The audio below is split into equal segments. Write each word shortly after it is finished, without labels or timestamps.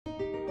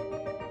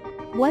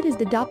What is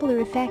the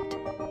Doppler effect?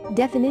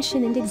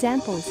 Definition and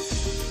examples.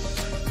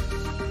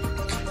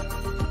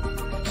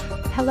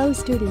 Hello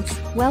students,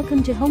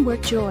 welcome to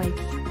Homework Joy.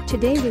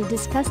 Today we'll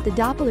discuss the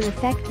Doppler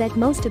effect that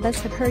most of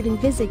us have heard in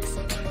physics.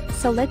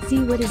 So let's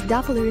see what is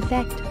Doppler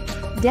effect.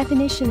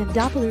 Definition of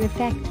Doppler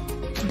effect.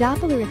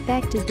 Doppler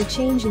effect is the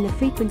change in the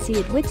frequency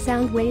at which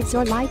sound waves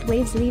or light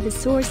waves leave a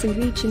source and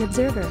reach an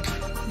observer.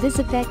 This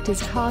effect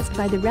is caused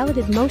by the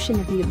relative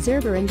motion of the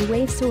observer and the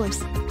wave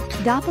source.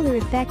 Doppler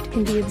effect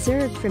can be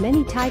observed from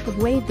any type of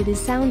wave, that is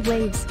sound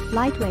waves,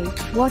 light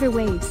wave, water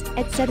waves,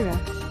 etc.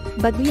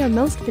 But we are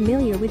most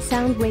familiar with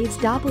sound waves'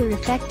 Doppler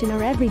effect in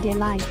our everyday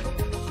life.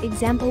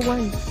 Example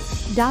 1.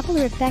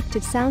 Doppler effect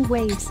of sound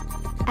waves.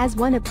 As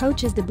one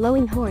approaches the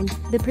blowing horn,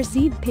 the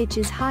perceived pitch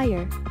is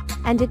higher,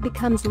 and it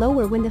becomes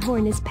lower when the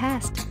horn is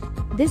passed.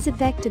 This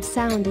effect of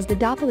sound is the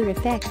Doppler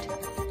effect.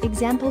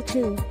 Example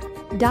 2.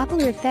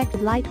 Doppler effect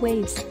of light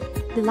waves.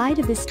 The light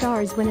of the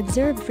stars, when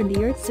observed from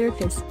the Earth's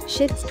surface,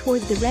 shifts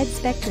towards the red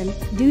spectrum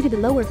due to the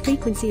lower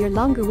frequency or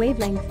longer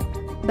wavelength.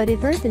 But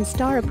if Earth and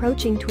star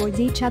approaching towards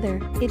each other,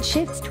 it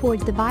shifts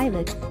towards the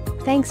violet.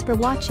 Thanks for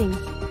watching.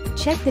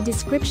 Check the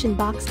description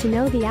box to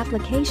know the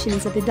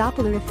applications of the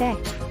Doppler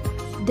effect.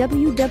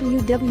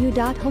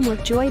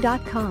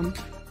 www.homeworkjoy.com